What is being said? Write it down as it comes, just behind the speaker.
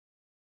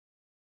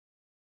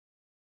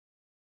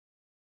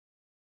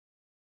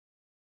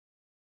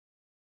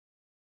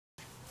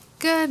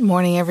Good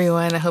morning,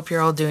 everyone. I hope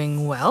you're all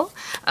doing well.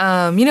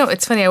 You know,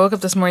 it's funny. I woke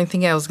up this morning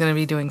thinking I was going to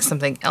be doing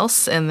something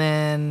else, and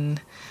then,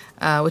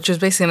 which was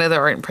basically another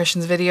art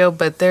impressions video,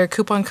 but their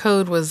coupon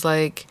code was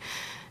like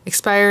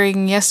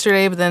expiring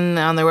yesterday, but then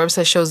on their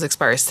website shows it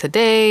expires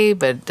today,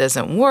 but it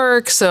doesn't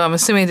work. So I'm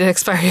assuming it did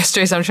expire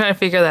yesterday. So I'm trying to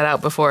figure that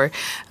out before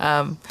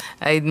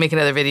I make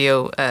another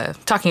video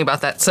talking about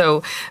that.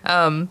 So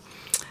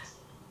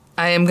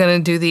I am going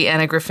to do the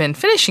Anna Griffin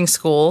finishing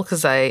school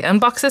because I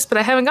unboxed this, but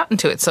I haven't gotten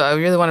to it. So I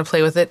really want to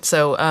play with it.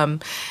 So,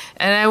 and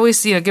I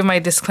always, give my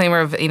disclaimer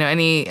of,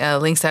 any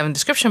links I have in the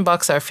description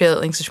box are affiliate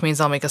links, which means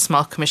I'll make a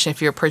small commission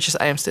if you purchase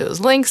items to those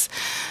links.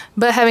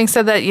 But having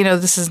said that,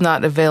 this is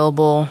not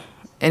available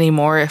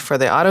anymore for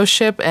the auto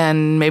ship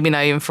and maybe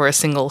not even for a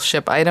single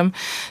ship item.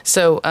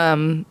 So,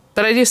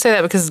 but I do say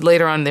that because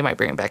later on they might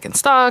bring it back in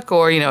stock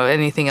or,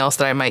 anything else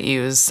that I might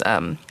use,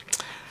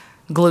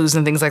 glues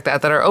and things like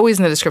that are always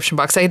in the description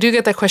box. I do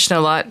get that question a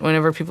lot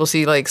whenever people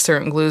see like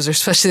certain glues, or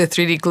especially the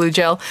 3D glue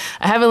gel.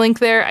 I have a link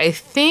there. I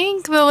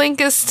think the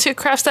link is to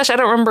Craft Stash. I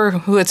don't remember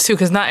who it's to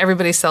because not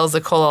everybody sells the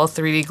Collall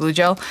 3D glue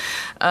gel.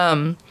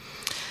 And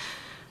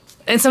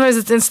sometimes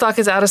it's in stock,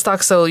 it's out of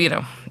stock, so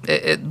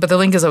but the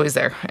link is always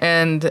there.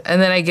 And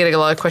then I get a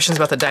lot of questions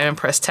about the Diamond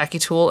Press Tacky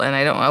Tool, and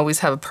I don't always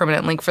have a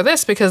permanent link for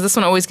this because this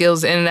one always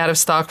goes in and out of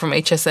stock from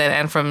HSN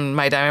and from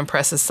my Diamond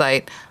Press's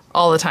site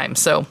all the time.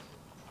 So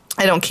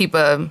I don't keep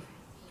a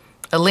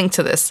link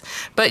to this,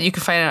 but you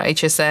can find it on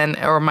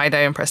HSN or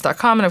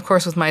mydiamondpress.com. And of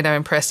course, with My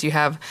Diamond Press, you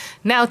have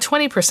now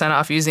 20%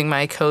 off using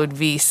my code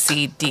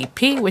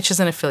VCDP, which is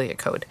an affiliate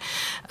code.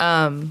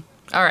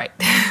 All right,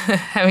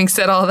 having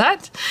said all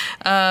that,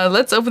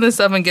 let's open this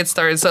up and get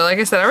started. So like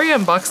I said, I already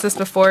unboxed this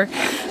before,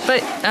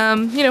 but,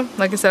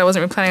 like I said, I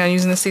wasn't really planning on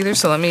using this either,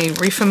 so let me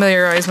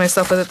refamiliarize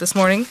myself with it this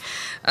morning.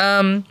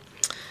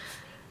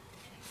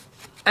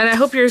 And I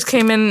hope yours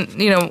came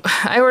in,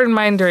 I ordered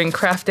mine during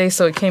craft day,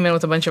 so it came in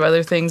with a bunch of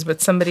other things,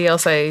 but somebody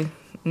else I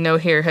know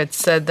here had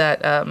said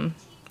that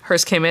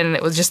hers came in and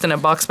it was just in a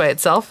box by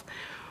itself,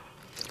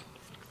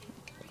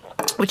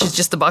 which is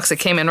just the box that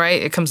came in, right?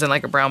 It comes in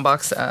like a brown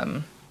box,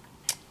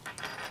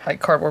 like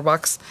cardboard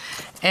box,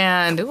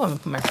 and ooh, I'm gonna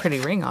put my pretty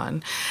ring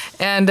on,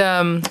 and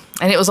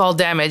it was all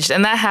damaged,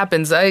 and that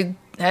happens. I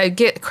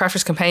get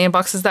Crafter's Companion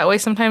boxes that way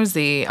sometimes,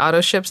 the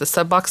auto ships, the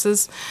sub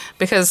boxes,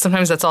 because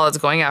sometimes that's all that's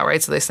going out,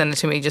 right? So they send it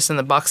to me just in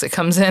the box it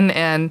comes in,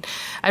 and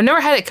I've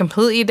never had it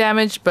completely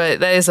damaged,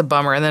 but that is a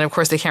bummer. And then of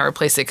course they can't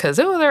replace it because,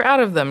 oh, they're out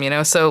of them,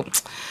 so, and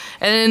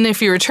then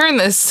if you return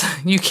this,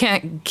 you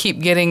can't keep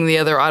getting the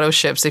other auto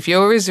ships. If you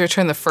always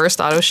return the first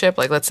auto ship,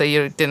 like let's say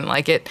you didn't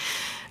like it,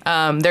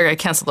 they're going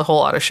to cancel the whole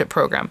auto ship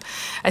program.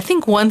 I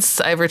think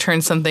once I've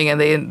returned something and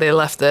they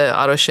left the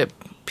auto ship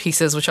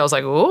pieces, which I was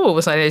like, oh,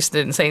 so I just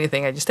didn't say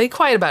anything. I just stayed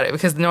quiet about it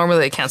because normally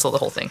they cancel the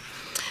whole thing.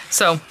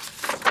 So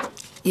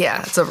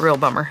yeah, it's a real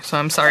bummer. So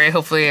I'm sorry.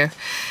 Hopefully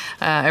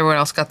everyone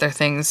else got their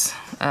things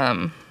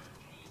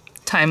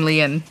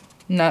timely and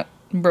not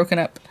broken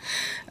up.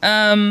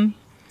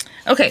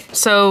 Okay,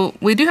 so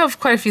we do have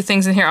quite a few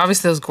things in here.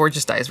 Obviously those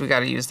gorgeous dies, we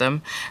got to use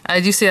them.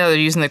 I do see how they're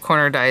using the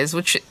corner dies,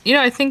 which,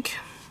 I think,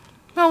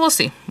 well, we'll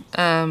see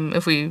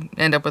if we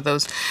end up with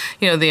those.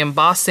 The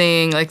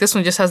embossing, like this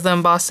one just has the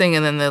embossing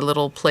and then the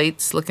little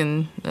plates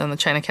looking on the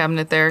china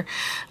cabinet there.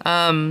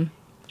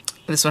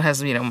 This one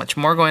has, much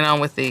more going on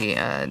with the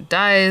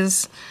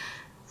dies.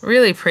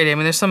 Really pretty. I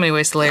mean, there's so many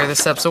ways to layer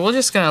this up. So we're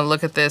just going to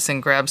look at this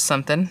and grab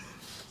something.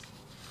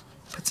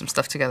 Put some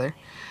stuff together.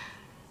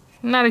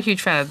 Not a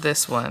huge fan of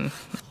this one.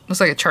 Looks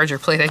like a charger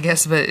plate, I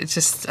guess, but it's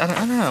just, I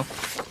don't know.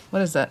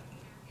 What is that?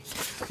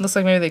 Looks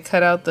like maybe they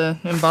cut out the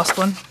embossed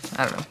one.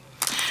 I don't know.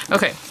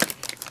 Okay,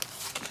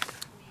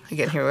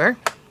 again, here we are.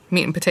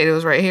 Meat and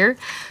potatoes right here.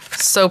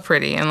 So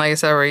pretty, and like I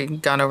said, I've already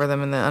gone over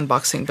them in the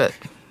unboxing, but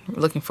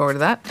looking forward to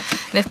that.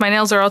 And if my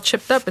nails are all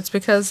chipped up, it's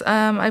because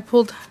I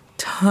pulled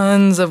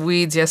tons of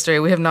weeds yesterday.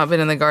 We have not been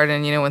in the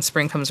garden, when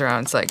spring comes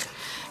around, it's like,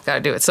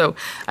 gotta do it. So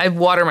I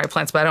water my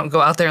plants, but I don't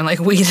go out there and like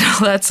weed and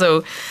all that,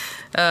 so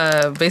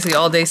basically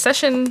all day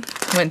session,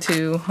 went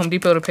to Home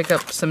Depot to pick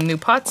up some new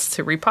pots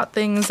to repot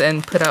things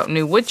and put out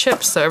new wood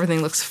chips, so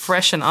everything looks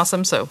fresh and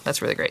awesome, so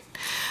that's really great.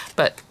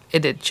 But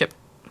it did chip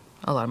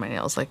a lot of my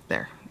nails, like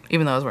there,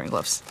 even though I was wearing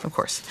gloves, of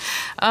course.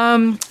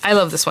 I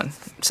love this one,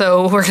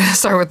 so we're gonna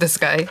start with this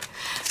guy,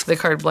 the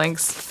card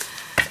blanks,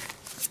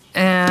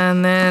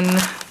 and then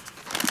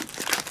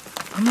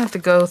I'm gonna have to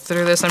go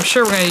through this. I'm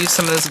sure we're gonna use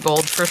some of this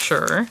gold for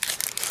sure.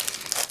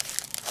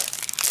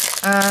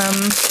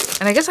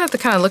 And I guess I have to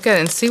kind of look at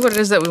it and see what it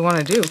is that we want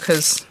to do,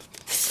 because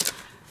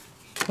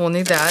we'll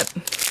need that.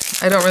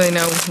 I don't really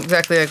know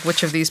exactly like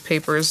which of these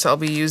papers I'll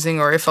be using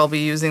or if I'll be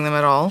using them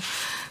at all.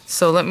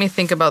 So let me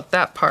think about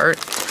that part.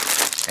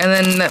 And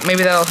then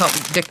maybe that'll help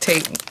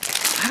dictate,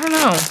 I don't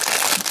know.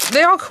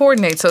 They all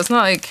coordinate, so it's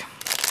not like,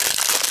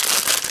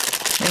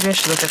 maybe I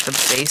should look at the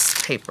base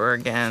paper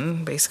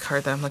again, base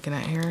card that I'm looking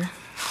at here.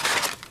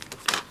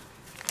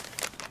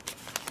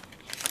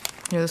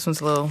 This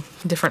one's a little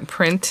different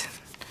print.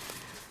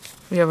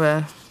 We have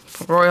a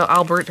Royal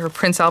Albert or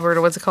Prince Albert,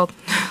 or what's it called?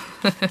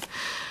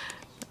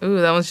 Ooh,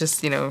 that one's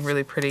just, you know,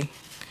 really pretty.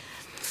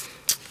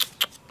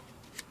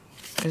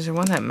 Is there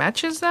one that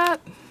matches that?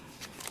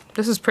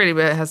 This is pretty,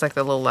 but it has like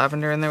the little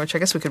lavender in there, which I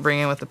guess we could bring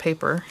in with the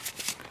paper.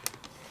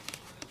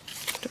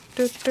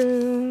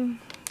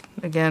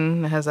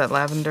 Again, it has that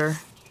lavender.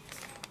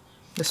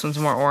 This one's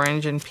more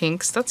orange and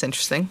pinks. That's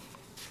interesting.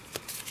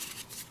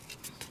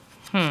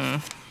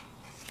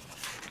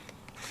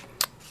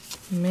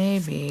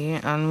 Maybe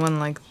on one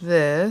like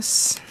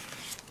this.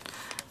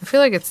 I feel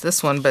like it's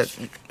this one, but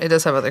it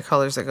does have other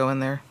colors that go in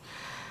there.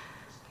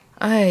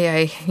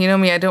 You know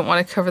me, I don't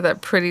want to cover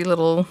that pretty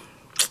little...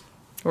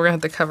 We're gonna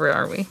have to cover it,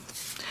 aren't we?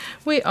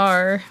 We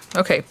are.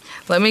 Okay,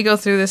 let me go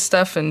through this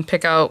stuff and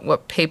pick out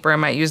what paper I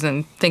might use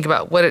and think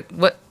about what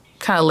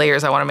kind of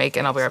layers I want to make,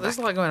 and I'll be right back. There's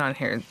a lot going on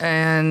here.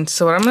 And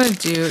so what I'm gonna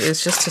do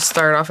is, just to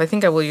start off, I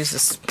think I will use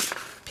this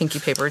pinky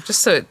paper just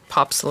so it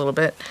pops a little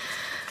bit.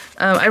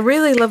 I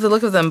really love the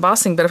look of the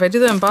embossing, but if I do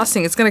the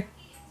embossing, it's gonna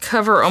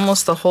cover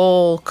almost the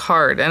whole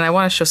card, and I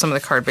want to show some of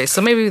the card base,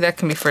 so maybe that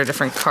can be for a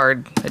different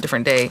card a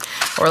different day,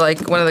 or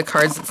like one of the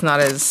cards that's not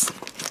as,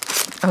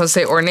 I would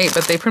say, ornate,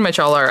 but they pretty much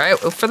all are.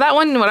 For that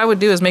one, what I would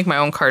do is make my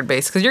own card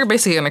base, because you're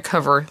basically going to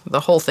cover the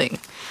whole thing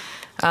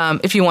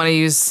if you want to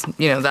use,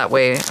 you know, that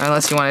way,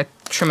 unless you want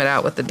to trim it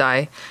out with the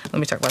die. Let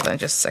me talk about that in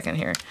just a second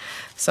here.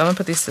 So I'm going to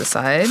put these to the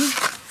side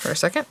for a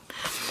second.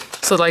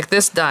 So like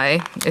this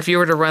die, if you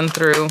were to run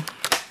through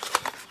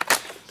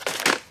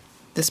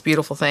this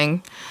beautiful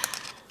thing,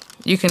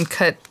 you can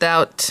cut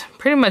out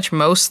pretty much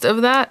most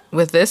of that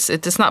with this.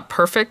 It's not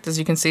perfect, as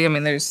you can see. I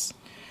mean, there's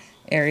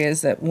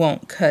areas that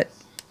won't cut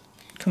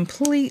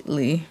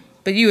completely,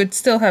 but you would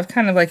still have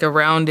kind of like a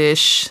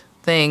roundish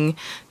thing.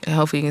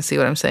 Hopefully you can see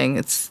what I'm saying.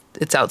 It's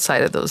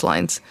outside of those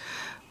lines,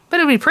 but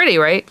it'd be pretty,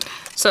 right?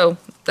 So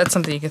that's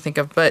something you can think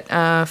of. But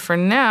for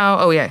now,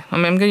 oh yeah,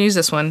 I'm gonna use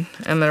this one.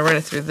 I'm gonna run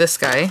it through this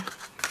guy.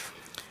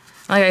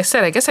 Like I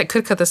said, I guess I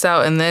could cut this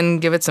out and then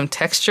give it some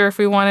texture if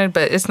we wanted,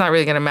 but it's not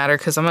really going to matter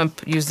because I'm going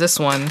to use this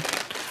one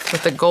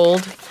with the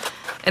gold,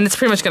 and it's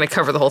pretty much going to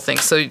cover the whole thing.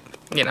 So,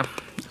 you know,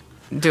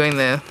 doing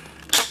the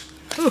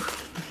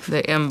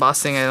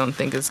embossing, I don't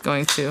think is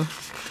going to...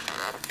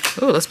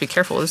 Ooh, let's be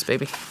careful with this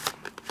baby.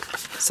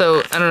 So,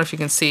 I don't know if you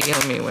can see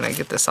me when I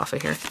get this off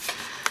of here.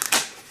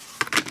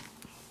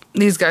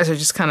 These guys are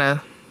just kind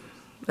of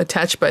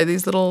attached by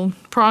these little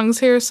prongs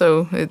here,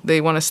 so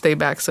they want to stay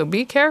back, so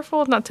be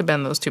careful not to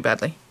bend those too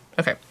badly.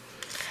 Okay,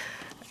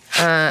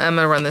 I'm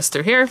gonna run this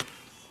through here.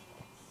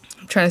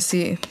 I'm trying to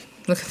see,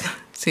 look at that,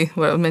 see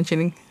what I was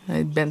mentioning.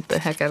 I bent the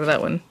heck out of that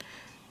one.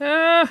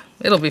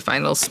 It'll be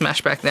fine, it'll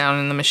smash back down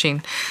in the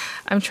machine.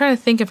 I'm trying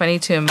to think if I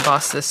need to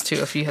emboss this too,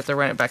 if you have to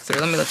run it back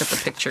through. Let me look at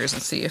the pictures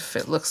and see if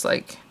it looks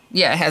like,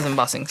 yeah, it has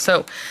embossing.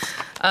 So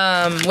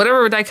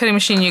whatever die cutting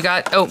machine you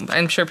got, oh,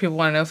 I'm sure people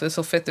want to know if this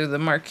will fit through the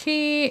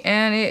marquee,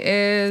 and it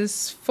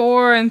is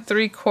 4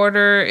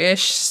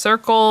 3/4-ish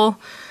circle,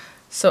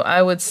 so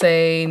I would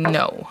say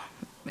no.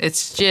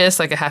 It's just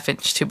like a 1/2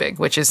 inch too big,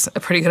 which is a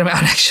pretty good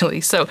amount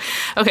actually. So,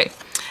 okay,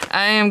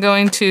 I am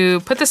going to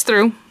put this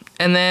through,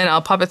 and then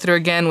I'll pop it through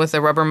again with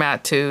a rubber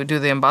mat to do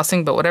the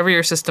embossing, but whatever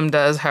your system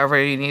does,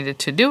 however you need it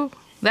to do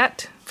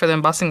that for the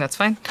embossing, that's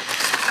fine.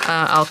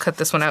 I'll cut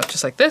this one out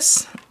just like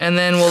this, and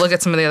then we'll look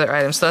at some of the other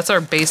items. So that's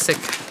our basic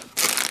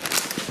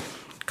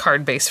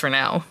card base for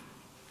now.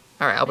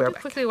 All right, I'll be right back.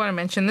 I quickly want to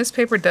mention this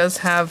paper does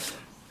have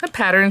a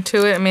pattern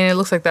to it. I mean, it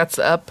looks like that's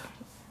up.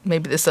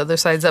 Maybe this other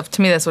side's up.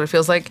 To me, that's what it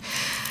feels like.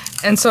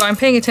 And so I'm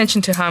paying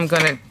attention to how I'm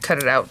going to cut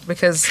it out,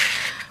 because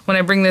when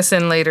I bring this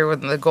in later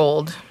with the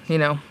gold, you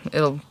know,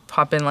 it'll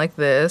pop in like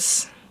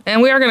this.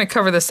 And we are going to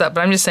cover this up,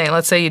 but I'm just saying,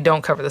 let's say you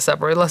don't cover this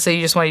up, or let's say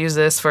you just want to use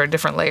this for a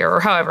different layer, or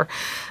however.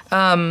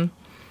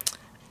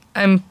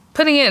 I'm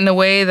putting it in a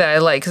way that I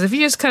like, because if you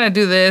just kind of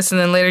do this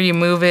and then later you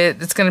move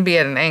it, it's going to be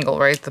at an angle,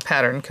 right? The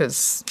pattern,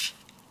 because,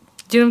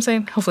 do you know what I'm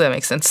saying? Hopefully that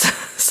makes sense.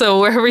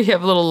 So wherever you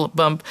have a little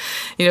bump,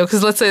 you know,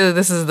 because let's say that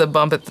this is the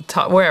bump at the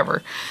top,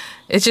 wherever.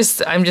 It's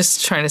just, I'm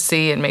just trying to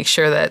see and make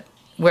sure that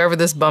wherever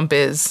this bump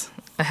is,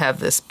 I have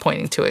this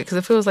pointing to it. Because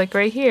if it was like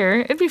right here,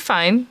 it'd be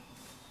fine.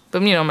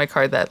 But, you know, on my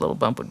card, that little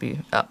bump would be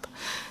up.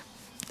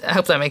 I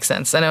hope that makes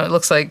sense. I know it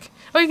looks like,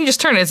 oh, you can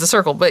just turn it, it's a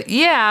circle. But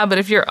yeah, but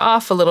if you're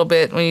off a little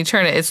bit when you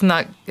turn it, it's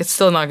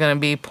still not going to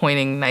be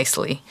pointing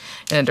nicely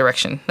in a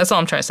direction. That's all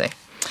I'm trying to say.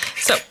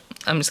 So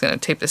I'm just going to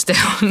tape this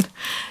down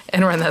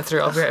and run that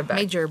through. I'll be right back.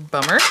 Major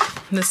bummer.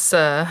 This,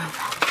 I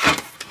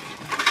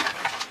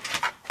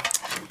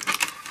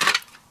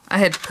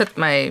had put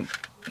my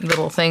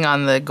little thing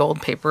on the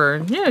gold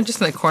paper, you know,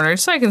 just in the corner,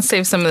 so I can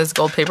save some of this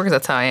gold paper, because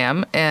that's how I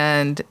am.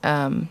 And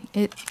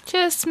it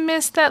just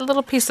missed that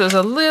little piece. There's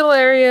a little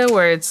area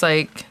where it's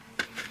like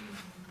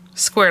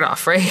squared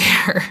off right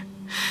here.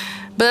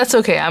 But that's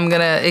okay, I'm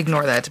gonna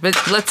ignore that. But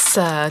let's,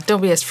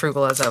 don't be as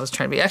frugal as I was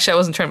trying to be. Actually, I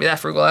wasn't trying to be that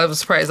frugal. I was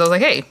surprised. I was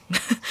like, hey.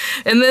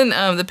 And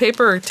then the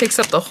paper takes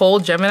up the whole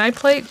Gemini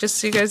plate, just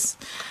so you guys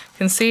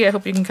can see. I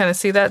hope you can kind of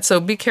see that. So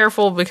be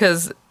careful,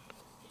 because,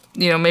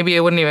 you know, maybe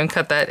it wouldn't even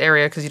cut that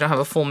area because you don't have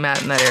a full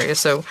mat in that area.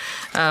 So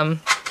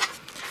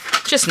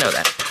just know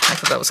that. I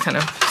thought that was kind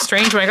of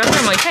strange when I got there.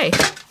 I'm like, hey.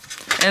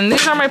 And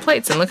these are my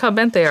plates, and look how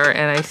bent they are,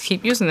 and I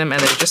keep using them,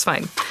 and they're just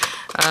fine.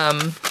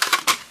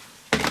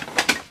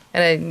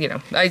 And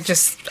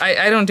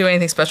I don't do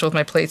anything special with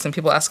my plates, and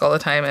people ask all the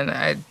time, and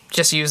I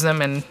just use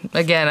them. And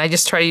again, I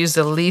just try to use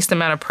the least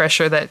amount of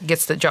pressure that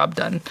gets the job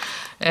done,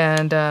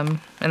 and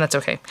that's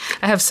okay.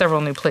 I have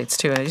several new plates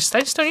too, and I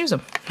just don't use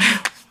them.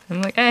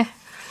 I'm like, eh.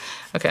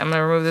 Okay, I'm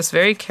gonna remove this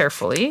very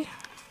carefully.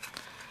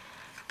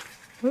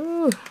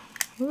 Ooh,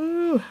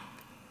 ooh.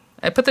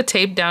 I put the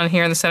tape down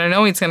here in the center,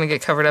 knowing it's gonna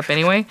get covered up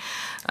anyway.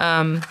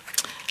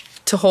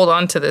 To hold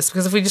on to this,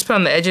 because if we just put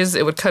on the edges,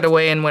 it would cut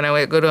away, and when I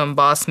would go to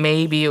emboss,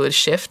 maybe it would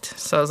shift.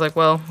 So I was like,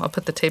 well, I'll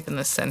put the tape in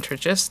the center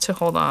just to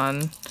hold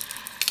on.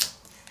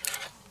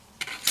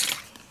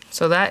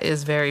 So that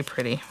is very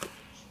pretty.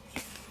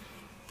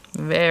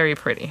 Very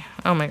pretty.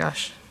 Oh my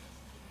gosh.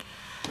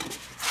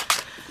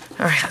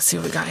 All right, let's see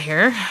what we got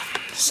here.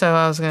 So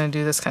I was gonna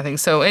do this kind of thing.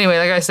 So anyway,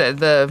 like I said,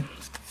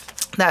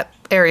 that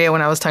area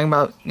when I was talking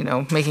about, you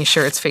know, making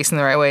sure it's facing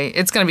the right way,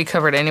 it's going to be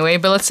covered anyway.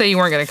 But let's say you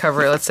weren't going to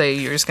cover it. Let's say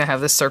you're just going to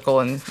have this circle,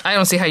 and I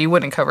don't see how you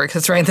wouldn't cover it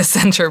because it's right in the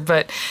center,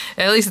 but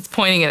at least it's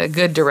pointing in a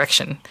good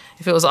direction.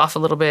 If it was off a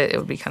little bit, it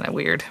would be kind of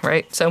weird,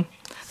 right? So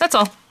that's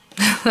all.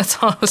 That's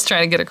all I was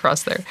trying to get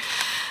across there.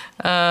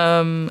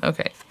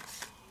 Okay,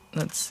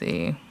 let's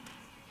see.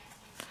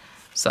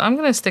 So I'm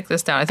going to stick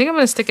this down. I think I'm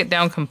going to stick it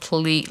down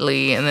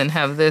completely and then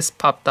have this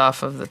popped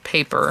off of the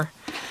paper.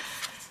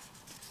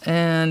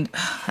 And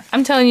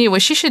I'm telling you,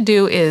 what she should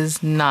do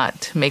is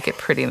not make it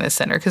pretty in the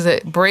center, because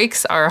it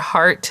breaks our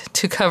heart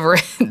to cover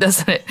it,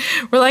 doesn't it?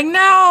 We're like,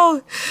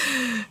 no,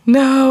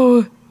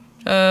 no.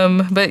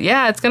 But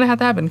yeah, it's gonna have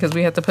to happen because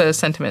we have to put a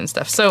sentiment and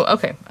stuff. So,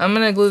 okay, I'm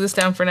gonna glue this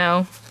down for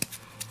now.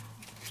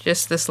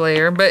 Just this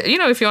layer. But, you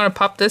know, if you want to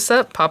pop this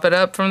up, pop it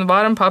up from the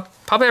bottom, pop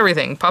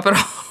everything. Pop it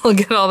all,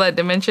 get all that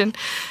dimension.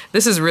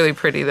 This is really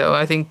pretty, though.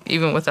 I think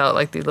even without,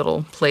 like, the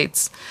little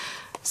plates.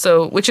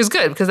 So, which is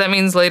good, because that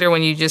means later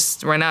when you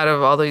just run out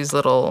of all these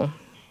little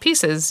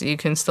pieces, you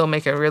can still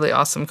make a really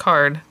awesome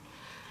card.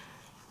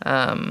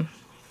 You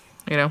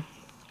know,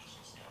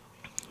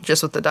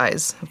 just with the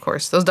dies, of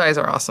course. Those dies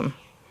are awesome.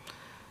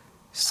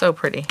 So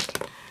pretty.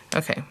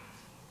 Okay.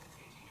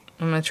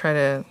 I'm going to try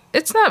to...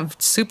 It's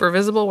not super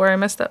visible where I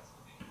messed up.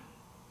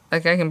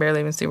 Like, I can barely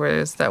even see where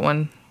there's that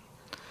one.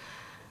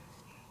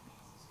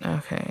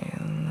 Okay,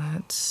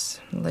 let's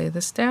lay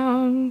this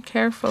down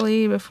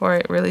carefully before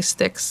it really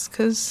sticks,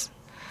 because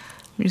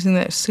I'm using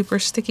that super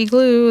sticky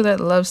glue that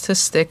loves to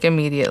stick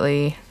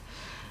immediately.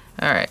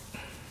 All right,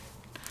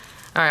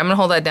 I'm gonna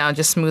hold that down,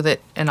 just smooth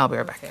it, and I'll be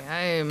right back. Okay,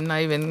 I am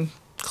not even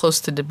close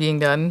to being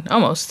done,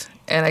 almost,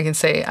 and I can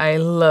say I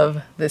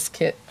love this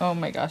kit. Oh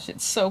my gosh,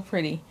 it's so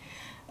pretty.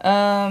 What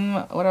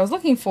I was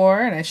looking for,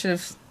 and I should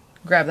have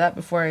grabbed that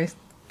before I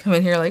come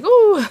in here like,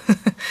 ooh.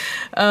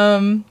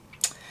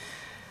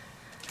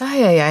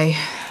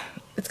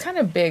 It's kind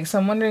of big, so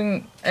I'm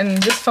wondering,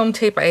 and this foam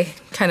tape I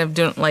kind of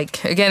don't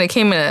like. Again, it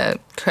came in a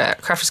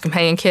Crafter's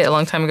Companion kit a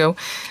long time ago,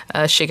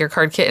 a shaker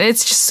card kit, and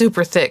it's just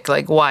super thick,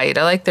 like wide.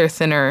 I like their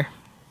thinner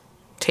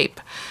tape,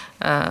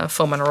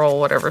 foam and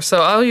roll, whatever.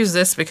 So I'll use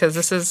this because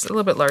this is a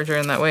little bit larger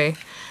in that way.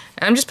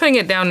 And I'm just putting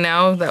it down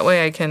now, that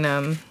way I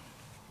can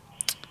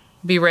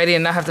be ready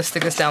and not have to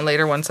stick this down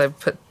later once I've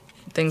put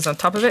things on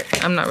top of it.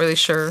 I'm not really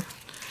sure.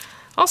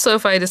 Also,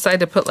 if I decide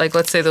to put, like,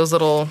 let's say those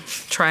little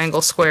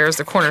triangle squares,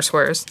 the corner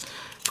squares,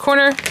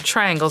 corner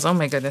triangles, oh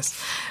my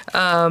goodness,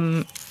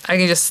 I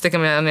can just stick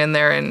them down in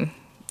there, and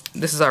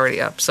this is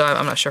already up, so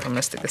I'm not sure if I'm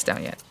going to stick this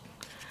down yet.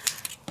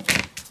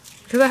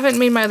 Because I haven't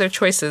made my other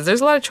choices.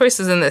 There's a lot of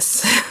choices in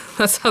this.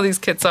 That's how these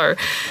kits are.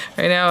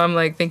 Right now, I'm,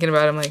 like, thinking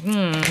about it, I'm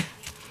like,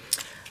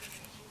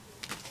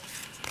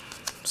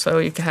 So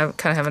you can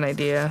kind of have an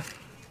idea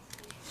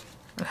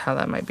how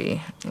that might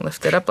be.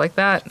 Lift it up like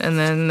that, and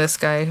then this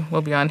guy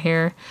will be on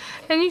here,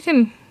 and you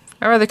can,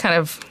 I'd rather kind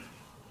of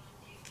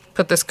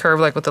put this curve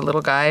like with the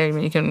little guy. I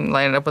mean, you can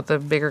line it up with the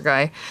bigger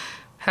guy,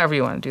 however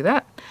you want to do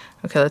that.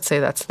 Okay, let's say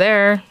that's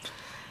there.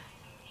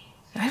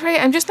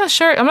 I'm just not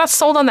sure, I'm not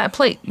sold on that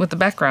plate with the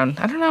background.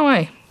 I don't know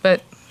why,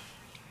 but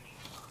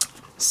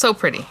so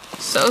pretty,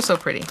 so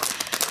pretty.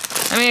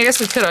 I mean, I guess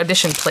we could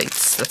audition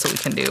plates, that's what we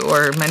can do,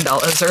 or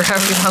mandalas, or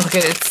however you want to look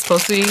at it. It's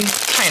supposed to be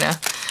China.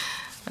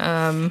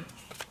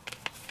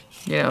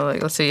 You know,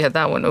 like, let's say you had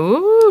that one.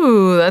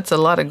 Ooh, that's a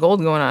lot of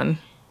gold going on.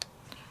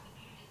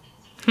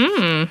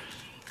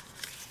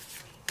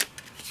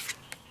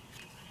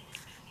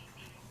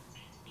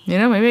 You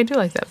know, maybe I do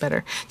like that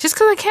better. Just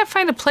because I can't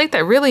find a plate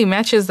that really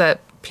matches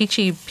that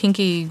peachy,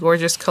 pinky,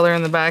 gorgeous color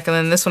in the back. And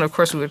then this one, of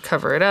course, we would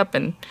cover it up,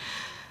 and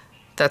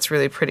that's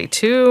really pretty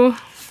too.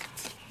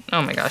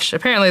 Oh my gosh,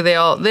 apparently they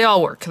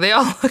all work. They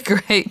all look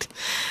great.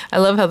 I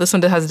love how this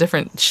one has a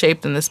different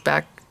shape than this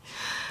back.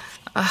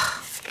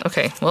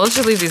 Okay, well, let's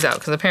just leave these out,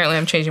 because apparently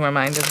I'm changing my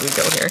mind as we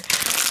go here.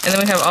 And then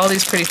we have all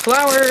these pretty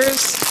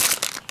flowers.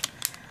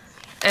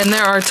 And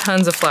there are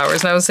tons of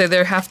flowers. And I would say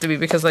there have to be,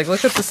 because, like,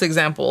 look at this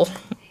example.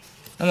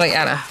 I'm like,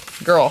 Anna,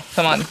 girl,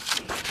 come on.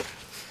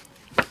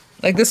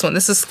 Like this one.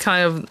 This is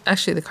kind of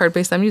actually the card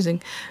base I'm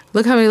using.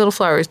 Look how many little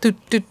flowers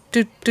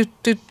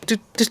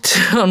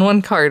on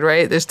one card,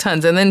 right? There's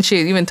tons. And then she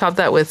even topped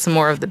that with some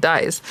more of the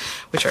dies,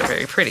 which are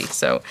very pretty.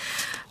 So,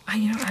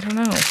 you know, I don't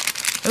know.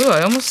 Ooh,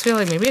 I almost feel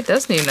like maybe it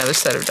does need another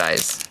set of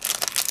dies.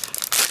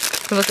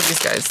 Look at these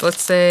guys.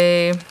 Let's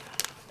say...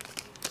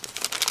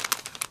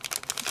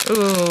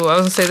 Ooh, I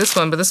was gonna say this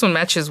one, but this one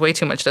matches way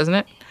too much, doesn't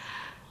it?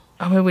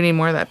 Oh, maybe we need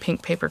more of that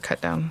pink paper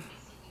cut down.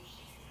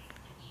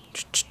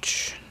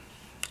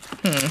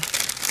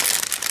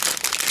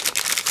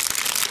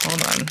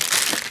 Hold on.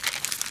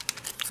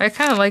 I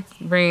kind of like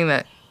bringing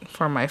that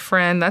for my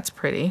friend. That's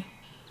pretty.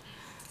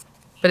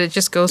 But it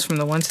just goes from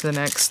the one to the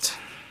next.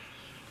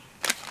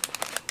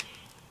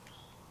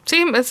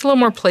 See, it's a little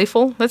more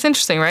playful. That's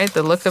interesting, right?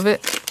 The look of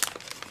it.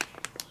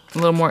 A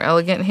little more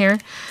elegant here.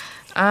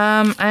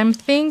 I'm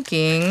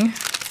thinking...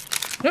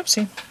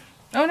 Oopsie.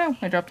 Oh no,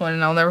 I dropped one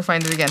and I'll never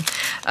find it again.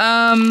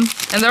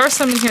 And there are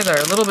some in here that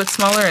are a little bit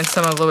smaller and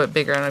some a little bit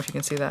bigger. I don't know if you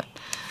can see that.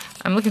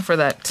 I'm looking for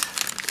that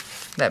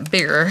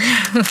bigger.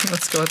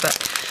 Let's go with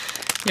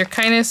that. Your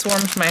kindness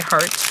warms my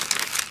heart.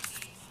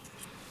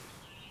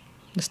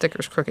 The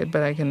sticker's crooked,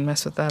 but I can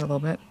mess with that a little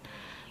bit.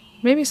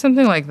 Maybe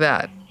something like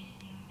that.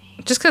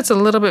 Just because it's a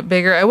little bit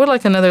bigger. I would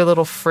like another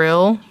little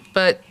frill,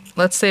 but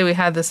let's say we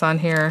had this on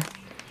here.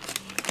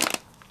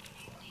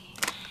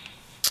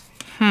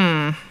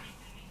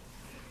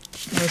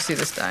 Let me see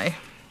this die.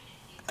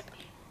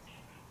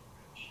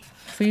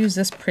 If we use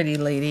this pretty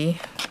lady,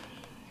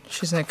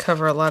 she's going to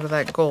cover a lot of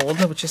that gold,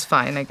 which is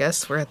fine, I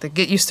guess. We're going to have to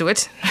get used to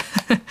it.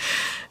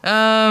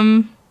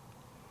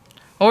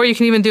 Or you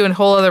can even do a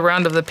whole other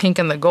round of the pink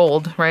and the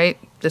gold, right?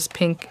 This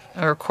pink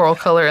or coral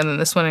color and then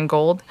this one in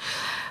gold.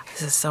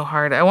 This is so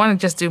hard. I want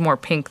to just do more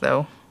pink,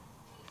 though.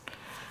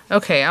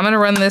 Okay, I'm going to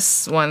run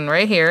this one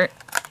right here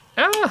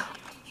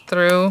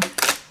through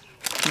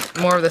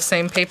more of the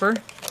same paper.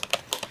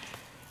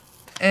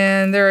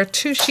 And there are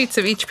 2 sheets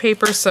of each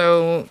paper,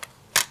 so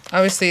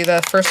obviously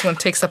the first one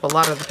takes up a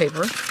lot of the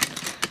paper.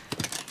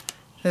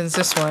 There's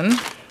this one.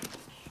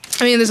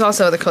 I mean, there's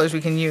also other colors we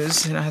can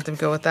use. You don't have to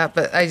go with that,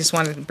 but I just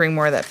wanted to bring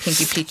more of that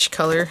pinky peach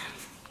color,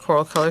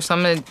 coral color. So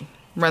I'm going to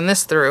run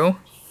this through.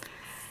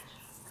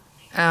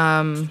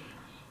 And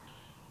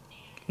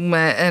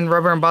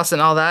rubber emboss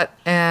and all that,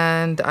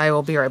 and I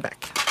will be right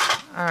back.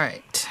 All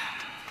right.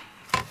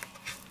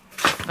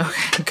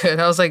 Okay, good.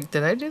 I was like,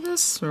 did I do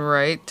this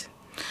right?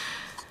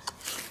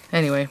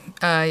 Anyway,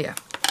 yeah.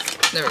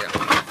 There we go.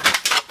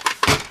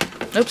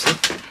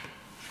 Oopsie.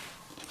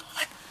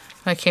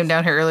 I came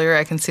down here earlier,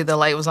 I can see the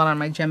light was on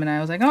my Gemini.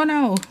 I was like, oh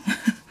no.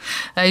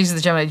 I use the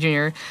Gemini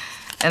Junior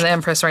and the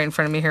Empress right in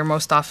front of me here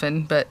most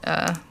often, but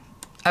I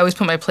always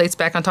put my plates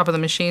back on top of the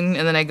machine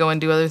and then I go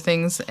and do other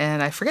things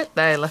and I forget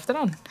that I left it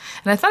on.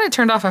 And I thought it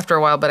turned off after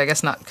a while, but I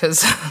guess not,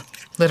 because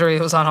literally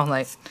it was on all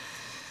night.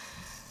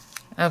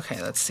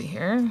 Okay, let's see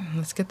here.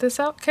 Let's get this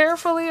out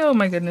carefully. Oh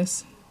my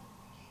goodness.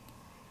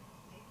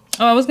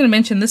 Oh, I was going to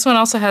mention, this one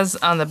also has,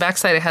 on the back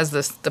side, it has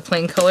the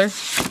plain color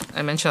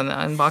I mentioned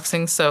on the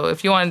unboxing. So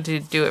if you wanted to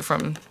do it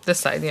from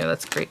this side, you know,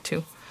 that's great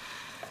too.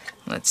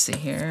 Let's see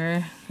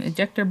here.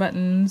 Ejector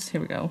buttons.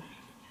 Here we go.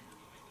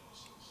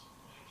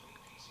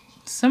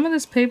 Some of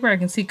this paper I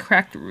can see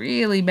cracked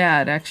really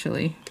bad,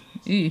 actually.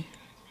 Eee.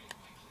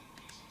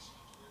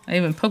 I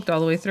even poked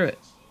all the way through it.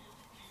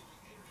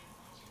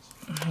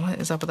 What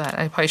is up with that?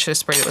 I probably should have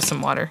sprayed it with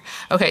some water.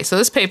 Okay, so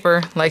this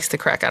paper likes to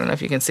crack. I don't know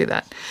if you can see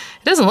that.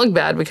 It doesn't look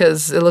bad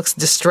because it looks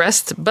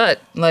distressed,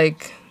 but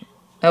like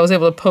I was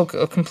able to poke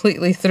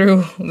completely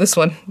through this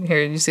one.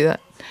 Here, did you see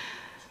that?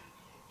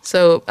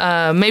 So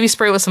maybe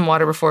spray it with some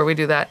water before we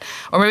do that.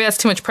 Or maybe that's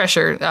too much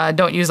pressure.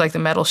 Don't use like the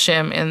metal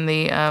shim in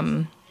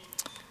the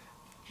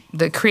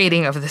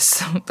creating of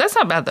this. That's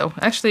not bad though.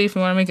 Actually, if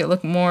you want to make it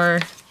look more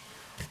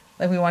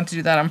like we want to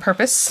do that on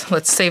purpose,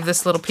 let's save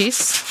this little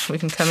piece. We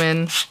can come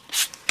in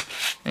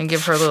and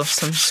give her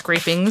some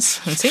scrapings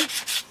and see.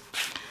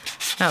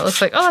 Now it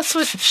looks like, oh, that's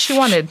what she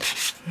wanted.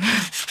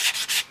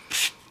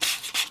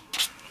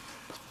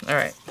 All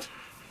right.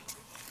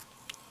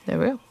 There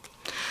we go.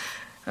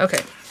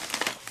 Okay.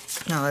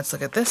 Now let's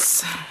look at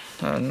this.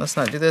 Let's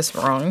not do this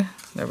wrong.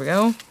 There we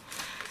go.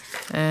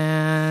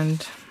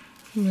 And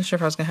I'm not sure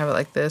if I was going to have it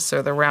like this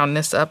or the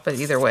roundness up, but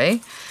either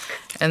way.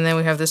 And then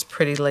we have this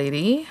pretty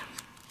lady.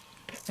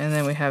 And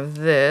then we have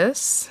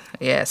this.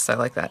 Yes, I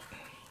like that.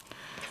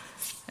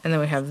 And then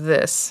we have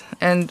this.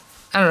 And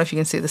I don't know if you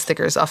can see the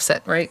sticker is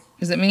offset, right?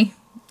 Is it me?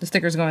 The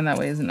sticker's going that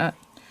way, is it not?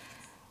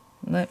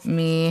 Let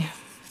me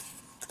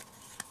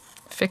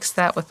fix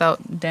that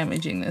without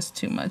damaging this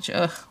too much.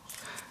 Ugh.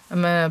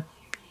 I'm gonna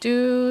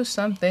do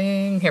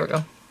something. Here we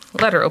go.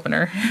 Letter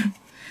opener.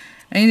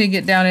 I need to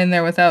get down in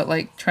there without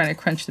like trying to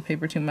crunch the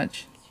paper too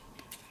much.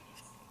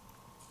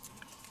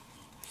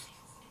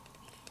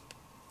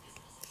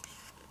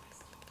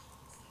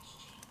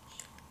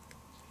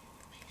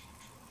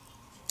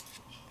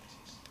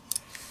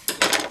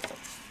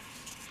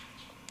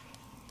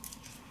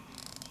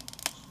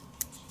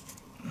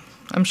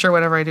 I'm sure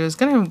whatever I do is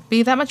going to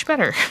be that much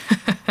better.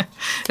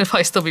 It'll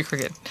probably still be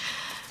crooked.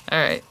 All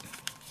right.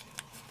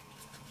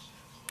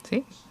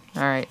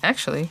 Alright,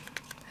 actually,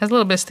 has a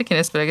little bit of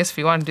stickiness, but I guess if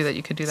you want to do that,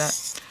 you could do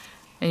that.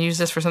 And use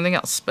this for something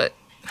else, but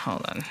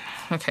hold on.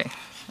 Okay,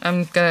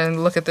 I'm gonna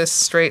look at this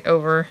straight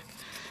over.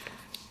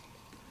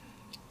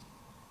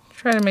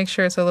 Try to make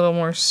sure it's a little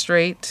more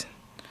straight.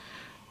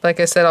 Like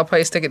I said, I'll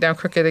probably stick it down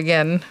crooked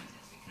again.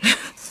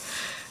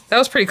 That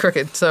was pretty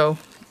crooked, so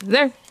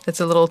there. It's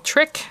a little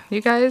trick,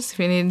 you guys, if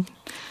you need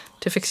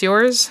to fix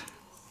yours.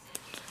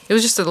 It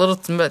was just a little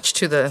too much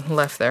to the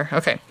left there.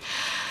 Okay.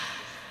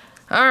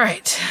 All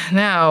right,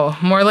 now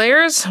more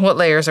layers. What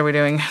layers are we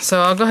doing?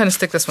 So I'll go ahead and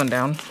stick this one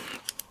down.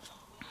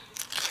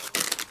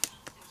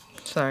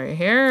 Sorry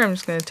here, I'm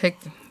just gonna take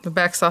the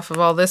backs off of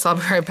all this. I'll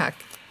be right back.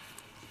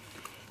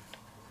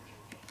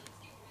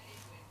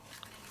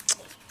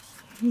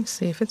 Let me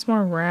see if it's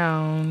more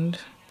round.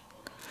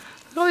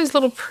 Look at all these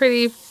little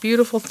pretty,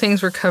 beautiful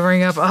things we're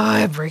covering up. Oh,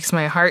 it breaks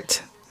my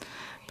heart.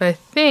 But I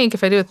think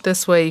if I do it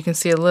this way, you can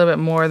see a little bit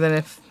more than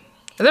if...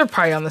 They're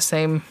probably on the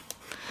same...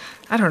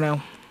 I don't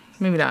know.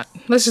 Maybe not.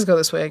 Let's just go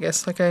this way, I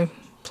guess, like I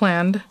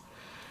planned.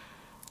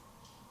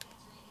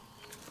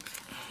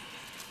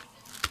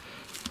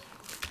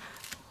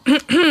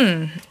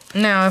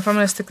 Now, if I'm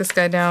going to stick this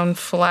guy down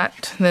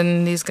flat,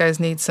 then these guys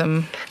need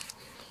some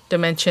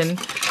dimension.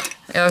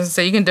 I was going to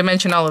say, you can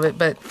dimension all of it,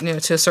 but, you know,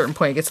 to a certain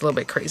point, it gets a little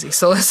bit crazy.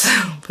 So let's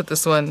put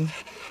this one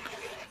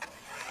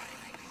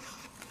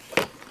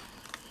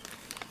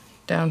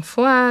down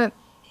flat.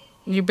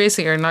 You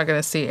basically are not going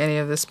to see any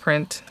of this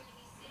print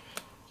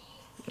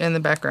in the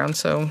background,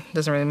 so it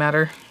doesn't really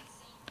matter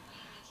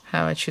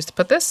how I choose to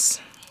put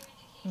this.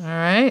 All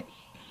right.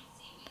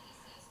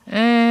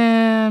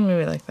 And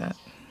maybe like that.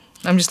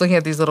 I'm just looking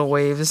at these little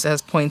waves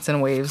as points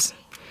and waves.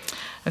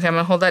 Okay, I'm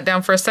going to hold that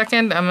down for a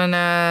second. I'm going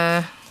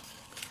to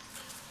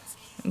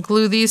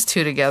glue these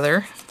two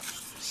together.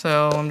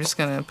 So I'm just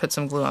going to put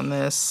some glue on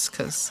this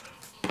because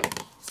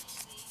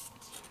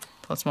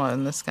plus more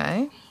on this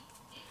guy.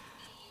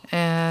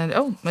 And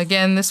oh,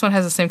 again, this one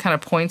has the same kind of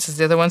points as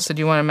the other one, so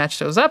do you want to match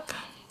those up?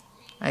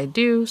 I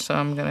do, so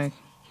I'm going to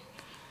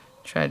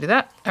try to do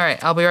that. All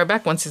right, I'll be right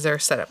back once these are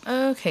set up.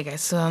 Okay, guys,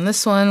 so on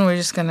this one, we're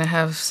just going to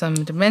have some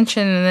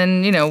dimension, and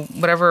then, you know,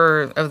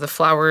 whatever of the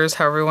flowers,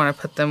 however we want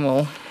to put them,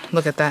 we'll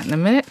look at that in a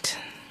minute.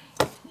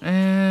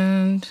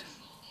 And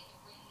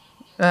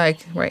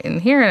like right in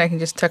here, and I can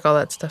just tuck all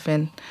that stuff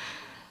in.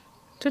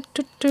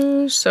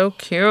 So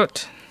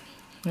cute.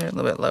 They're a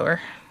little bit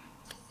lower.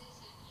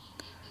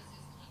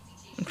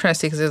 I'm trying to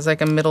see because there's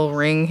like a middle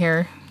ring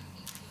here.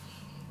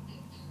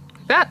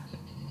 Like that.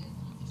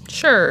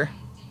 Sure.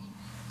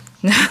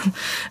 And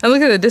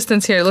look at the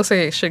distance here. It looks like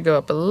it should go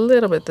up a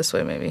little bit this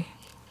way, maybe.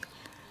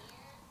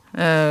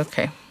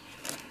 Okay.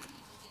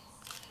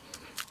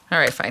 All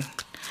right, fine.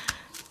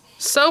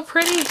 So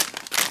pretty.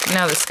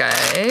 Now this,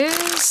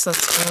 guys.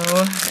 Let's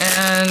go.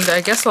 And I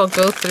guess I'll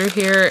go through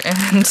here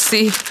and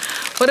see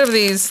what of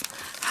these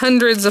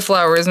hundreds of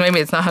flowers,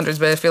 maybe it's not hundreds,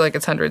 but I feel like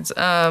it's hundreds,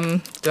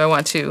 do I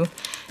want to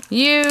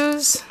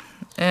use.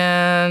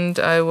 And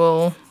I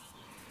will...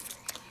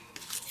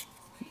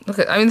 Look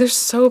at, I mean, they're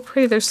so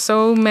pretty. There's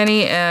so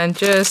many, and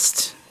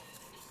just,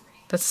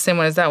 that's the same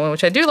one as that one,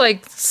 which I do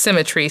like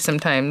symmetry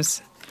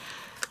sometimes.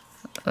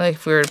 Like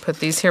if we were to put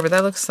these here, but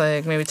that looks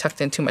like maybe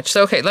tucked in too much.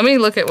 So, okay, let me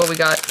look at what we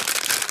got,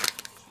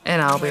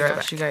 and I'll be right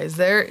back. You guys,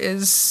 there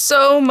is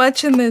so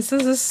much in this.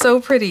 This is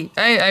so pretty.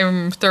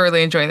 I'm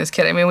thoroughly enjoying this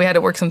kit. I mean, we had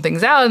to work some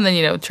things out, and then,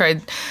 you know,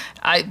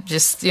 I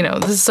just, you know,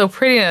 this is so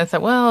pretty, and I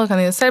thought, well, look on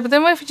the other side, but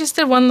then what if we just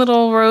did one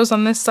little rose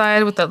on this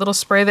side with that little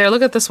spray there?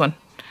 Look at this one.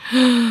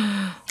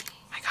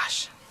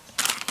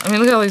 I mean,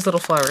 look at all these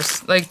little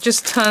flowers. Like,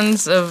 just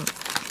tons of...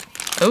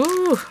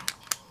 Ooh.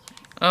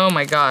 Oh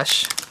my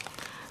gosh.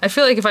 I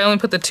feel like if I only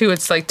put the two,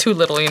 it's like too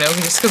little, you know?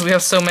 Just because we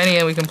have so many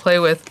and we can play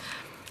with.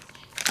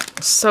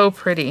 So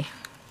pretty.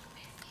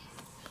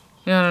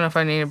 You know, I don't know if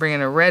I need to bring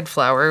in a red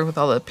flower with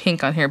all the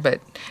pink on here,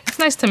 but it's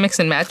nice to mix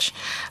and match.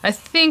 I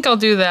think I'll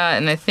do that,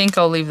 and I think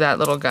I'll leave that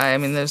little guy. I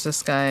mean, there's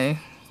this guy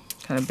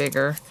kind of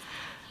bigger.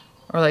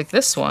 Or like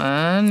this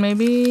one,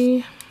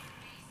 maybe...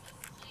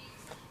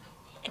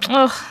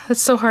 Oh,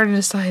 that's so hard to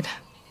decide.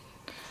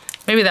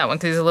 Maybe that one,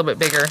 because he's a little bit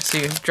bigger, so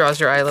he draws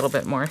your eye a little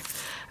bit more.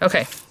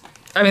 Okay.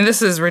 I mean,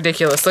 this is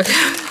ridiculous. Look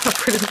how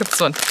pretty. Look at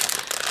this one.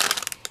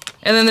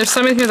 And then there's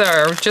some in here that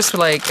are just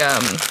like,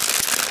 down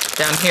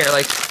here,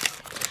 like,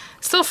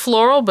 still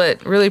floral,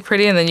 but really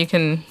pretty, and then you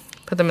can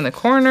put them in the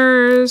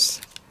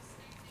corners.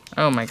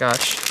 Oh my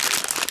gosh.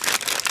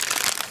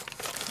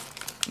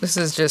 This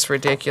is just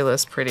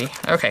ridiculous pretty.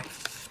 Okay.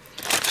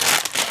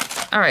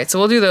 All right, so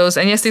we'll do those.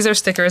 And yes, these are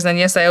stickers, and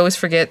yes, I always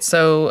forget.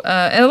 So,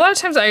 and a lot of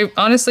times I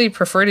honestly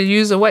prefer to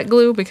use a wet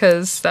glue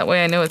because that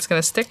way I know it's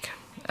gonna stick.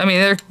 I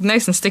mean, they're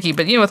nice and sticky,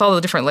 but you know, with all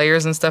the different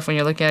layers and stuff, when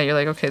you're looking at it, you're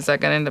like, okay, is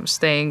that gonna end up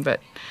staying? But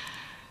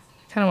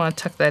I kind of want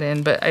to tuck that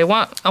in. But I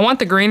want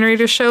the greenery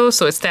to show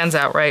so it stands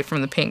out right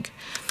from the pink.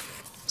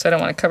 So I don't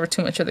want to cover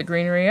too much of the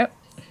greenery up.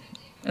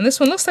 And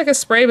this one looks like a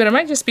spray, but it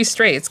might just be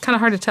straight. It's kind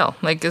of hard to tell.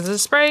 Like, is it a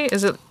spray?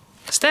 Is it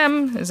a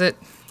stem? Is it,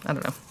 I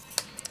don't know.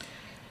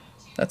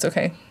 That's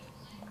okay.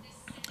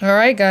 All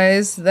right,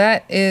 guys,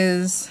 that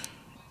is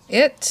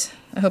it.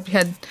 I hope you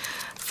had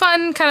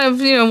fun kind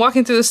of, you know,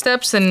 walking through the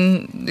steps,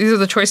 and these are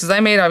the choices I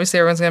made. Obviously,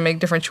 everyone's going to make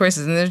different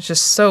choices, and they're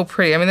just so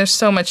pretty. I mean, there's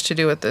so much to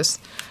do with this.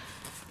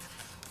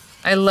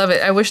 I love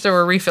it. I wish there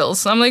were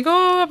refills. I'm like,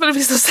 oh, I'm going to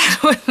be so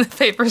sad when the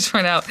papers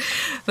run out,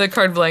 the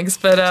card blanks,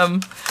 but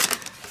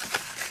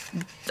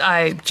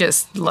I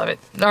just love it.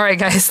 All right,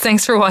 guys,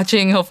 thanks for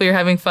watching. Hopefully you're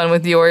having fun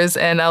with yours,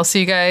 and I'll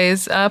see you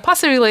guys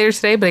possibly later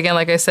today. But again,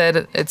 like I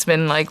said, it's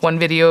been like one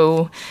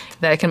video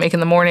that I can make in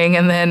the morning,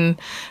 and then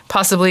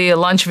possibly a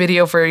lunch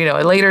video for, you know,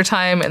 a later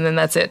time, and then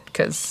that's it,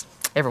 because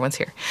everyone's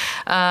here.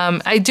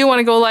 I do want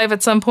to go live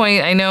at some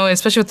point. I know,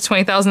 especially with the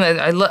 20,000,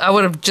 I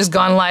would have just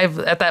gone live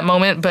at that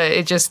moment, but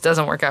it just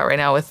doesn't work out right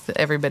now with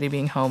everybody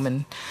being home,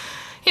 and,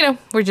 you know,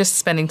 we're just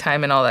spending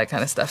time and all that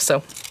kind of stuff.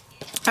 So,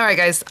 all right,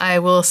 guys, I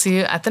will see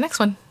you at the next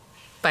one.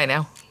 Bye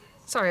now.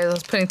 Sorry, I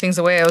was putting things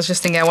away. I was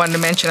just thinking I wanted to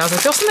mention. I was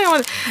like, there's something I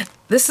want.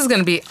 This is going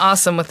to be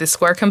awesome with the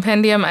Square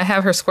Compendium. I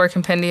have her Square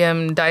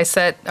Compendium die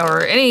set,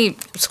 or any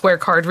Square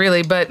card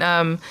really, but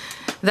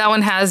that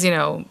one has, you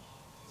know,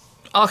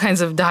 all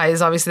kinds of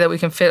dies, obviously, that we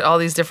can fit all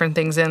these different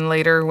things in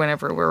later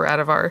whenever we're out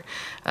of our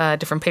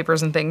different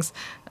papers and things.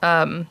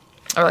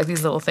 Or like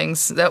these little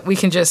things that we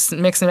can just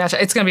mix and match.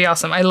 It's going to be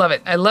awesome. I love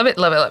it. I love it,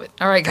 love it, love it.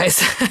 All right, guys.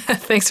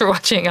 Thanks for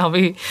watching.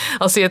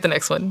 I'll see you at the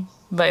next one.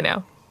 Bye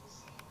now.